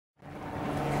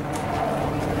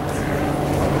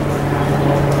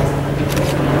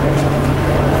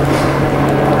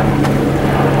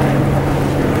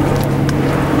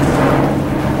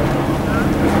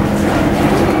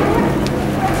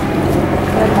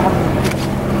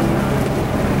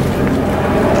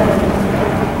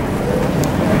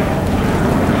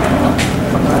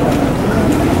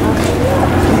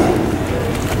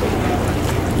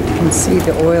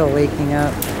the oil leaking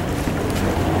up.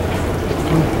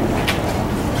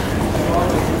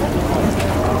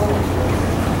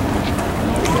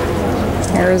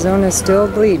 Arizona's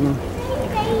still bleeding.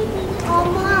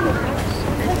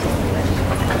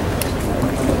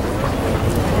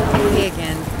 Hey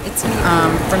again, it's me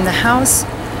from the house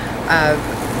of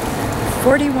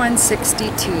 4160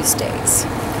 Tuesdays.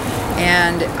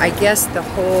 And I guess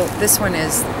this one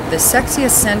is the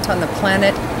sexiest scent on the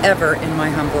planet ever, in my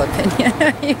humble opinion.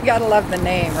 You gotta love the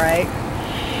name, right?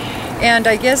 And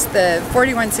I guess the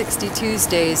 4160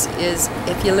 Tuesdays is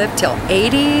if you live till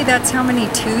 80, that's how many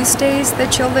Tuesdays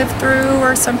that you'll live through,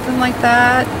 or something like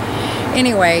that.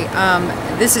 Anyway,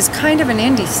 this is kind of an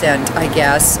indie scent, I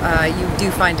guess. You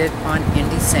do find it on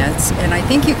Indie Scents, and I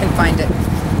think you can find it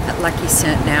at Lucky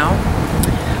Scent now.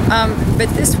 But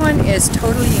this one is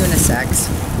totally unisex.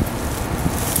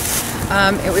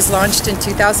 It was launched in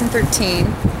 2013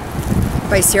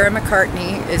 by Sarah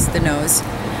McCartney, is the nose.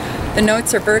 The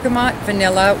notes are bergamot,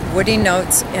 vanilla, woody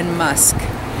notes, and musk.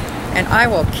 And I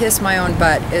will kiss my own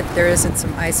butt if there isn't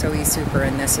some IMHO super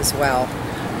in this as well.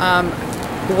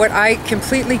 What I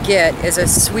completely get is a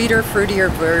sweeter, fruitier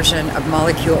version of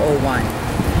Molecule 01.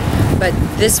 But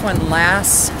this one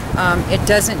lasts. It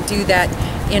doesn't do that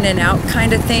in and out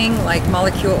kind of thing like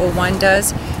Molecule 01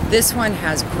 does. This one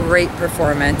has great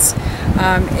performance.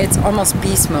 It's almost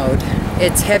beast mode.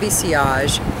 It's heavy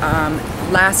sillage,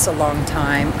 lasts a long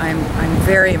time. I'm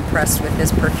very impressed with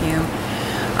this perfume.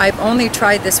 I've only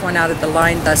tried this one out of the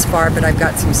line thus far, but I've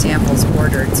got some samples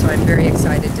ordered, so I'm very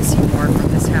excited to see more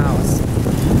from this house.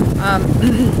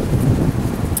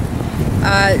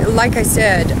 Like I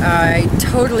said, I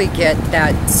totally get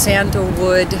that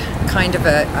sandalwood kind of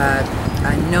a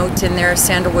note in there,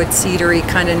 sandalwood cedary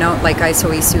kind of note like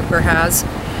IMHO Super has.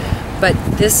 But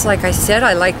this, like I said,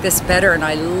 I like this better, and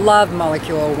I love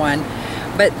Molecule 01.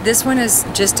 But this one is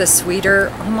just a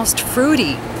sweeter, almost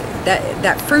fruity,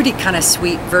 that fruity kind of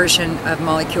sweet version of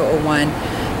Molecule 01.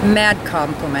 Mad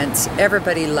compliments.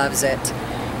 Everybody loves it.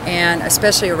 And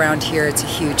especially around here, it's a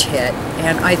huge hit.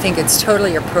 And I think it's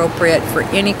totally appropriate for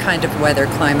any kind of weather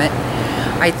climate.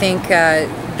 I think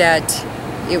that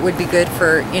it would be good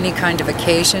for any kind of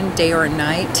occasion, day or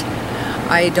night.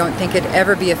 I don't think it'd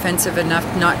ever be offensive enough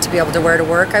not to be able to wear to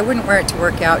work. I wouldn't wear it to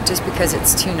work out just because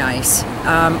it's too nice.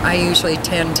 I usually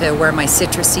tend to wear my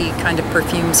citrusy kind of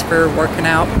perfumes for working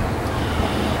out.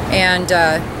 And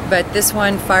but this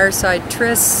one, fireside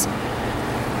trysts,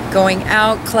 going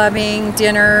out, clubbing,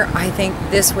 dinner, I think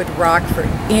this would rock for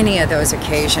any of those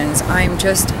occasions. I'm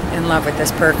just in love with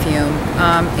this perfume.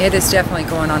 It is definitely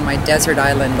going on my desert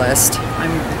island list.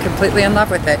 I'm completely in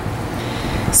love with it.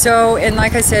 So, and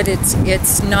like I said,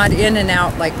 it's not in and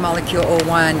out like Molecule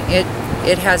 01.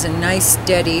 It has a nice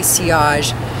steady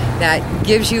sillage that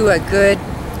gives you a good,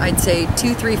 I'd say,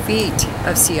 2-3 feet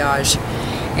of sillage.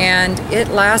 And it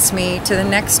lasts me to the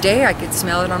next day. I could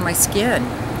smell it on my skin.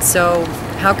 So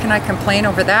how can I complain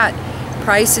over that?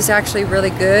 Price is actually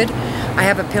really good. I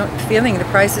have a feeling the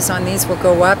prices on these will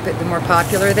go up the more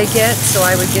popular they get, so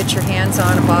I would get your hands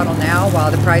on a bottle now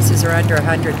while the prices are under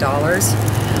 $100,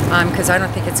 because I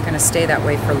don't think it's going to stay that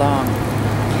way for long.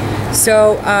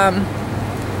 So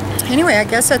anyway, I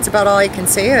guess that's about all I can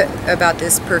say about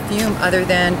this perfume, other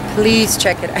than please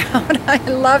check it out. I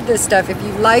love this stuff. If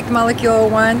you like Molecule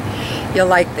 01, you'll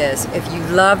like this. If you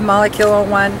love Molecule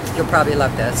 01, you'll probably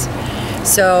love this.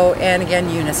 So, and again,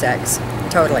 unisex,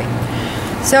 totally.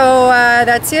 So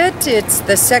that's it. It's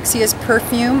the sexiest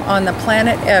perfume on the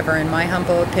planet ever, in my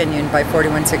humble opinion, by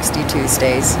 4160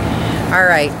 Tuesdays. All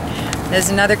right, there's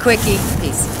another quickie.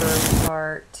 Peace.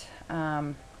 Part.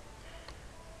 I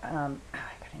got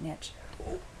an itch.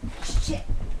 Oh, shit.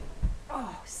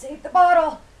 Oh, save the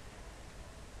bottle.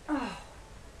 Oh.